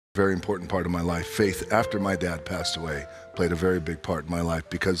Very important part of my life. Faith, after my dad passed away, played a very big part in my life,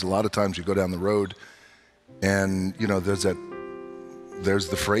 because a lot of times you go down the road and, you know, there's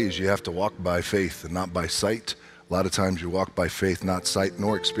the phrase, you have to walk by faith and not by sight. A lot of times you walk by faith, not sight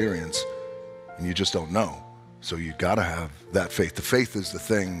nor experience, and you just don't know. So you gotta have that faith. The faith is the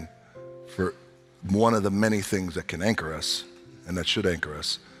thing, for one of the many things that can anchor us and that should anchor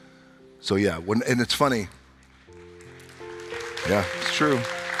us. So yeah, and it's funny. Yeah, it's true.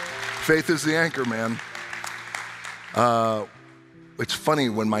 Faith is the anchor, man. It's funny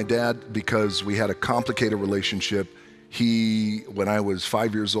when my dad, because we had a complicated relationship, when I was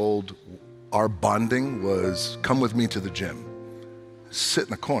 5 years old, our bonding was come with me to the gym, sit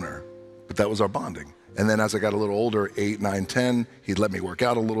in the corner, but that was our bonding. And then as I got a little older, 8, 9, 10, he'd let me work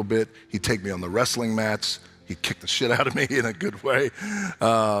out a little bit. He'd take me on the wrestling mats. He'd kick the shit out of me in a good way.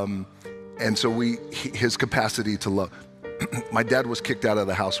 And so his capacity to love. My dad was kicked out of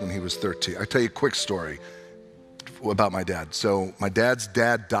the house when he was 13. I'll tell you a quick story about my dad. So my dad's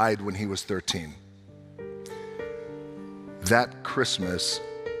dad died when he was 13. That Christmas,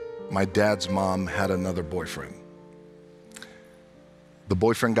 my dad's mom had another boyfriend. The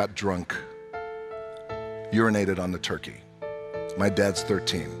boyfriend got drunk, urinated on the turkey. My dad's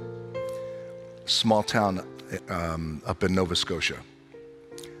 13. Small town up in Nova Scotia.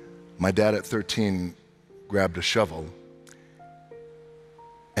 My dad at 13 grabbed a shovel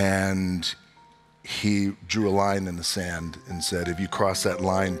and he drew a line in the sand and said, if you cross that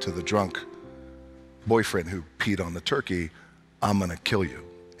line to the drunk boyfriend who peed on the turkey, I'm gonna kill you.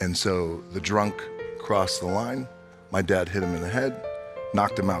 And so the drunk crossed the line. My dad hit him in the head,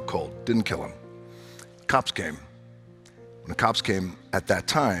 knocked him out cold, didn't kill him. Cops came. When the cops came at that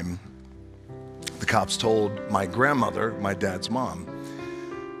time, the cops told my grandmother, my dad's mom,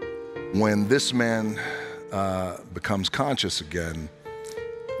 when this man becomes conscious again,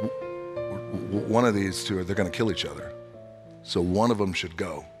 one of these two, they're gonna kill each other. So one of them should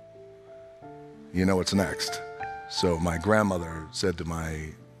go. You know what's next. So my grandmother said to my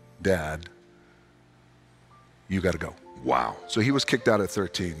dad, you gotta go. Wow. So he was kicked out at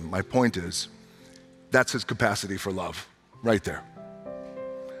 13. My point is, that's his capacity for love, right there.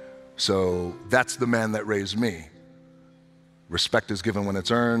 So that's the man that raised me. Respect is given when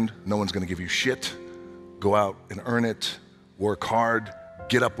it's earned. No one's gonna give you shit. Go out and earn it, work hard,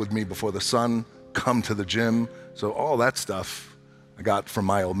 get up with me before the sun, come to the gym. So all that stuff I got from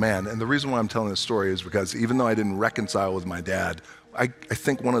my old man. And the reason why I'm telling this story is because even though I didn't reconcile with my dad, I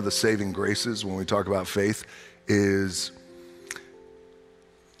think one of the saving graces when we talk about faith is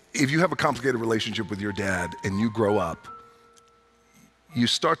if you have a complicated relationship with your dad and you grow up, you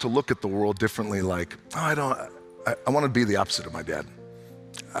start to look at the world differently, like, oh, I want to be the opposite of my dad.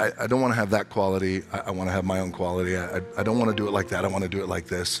 I don't want to have that quality. I want to have my own quality. I don't want to do it like that. I want to do it like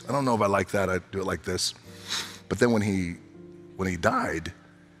this. I don't know if I like that. I do it like this. But then when he died,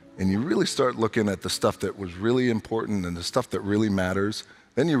 and you really start looking at the stuff that was really important and the stuff that really matters,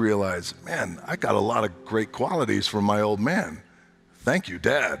 then you realize, man, I got a lot of great qualities from my old man. Thank you,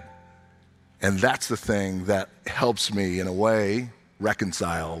 Dad. And that's the thing that helps me, in a way,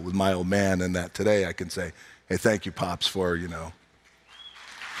 reconcile with my old man, and that today I can say, hey, thank you, Pops, for, you know.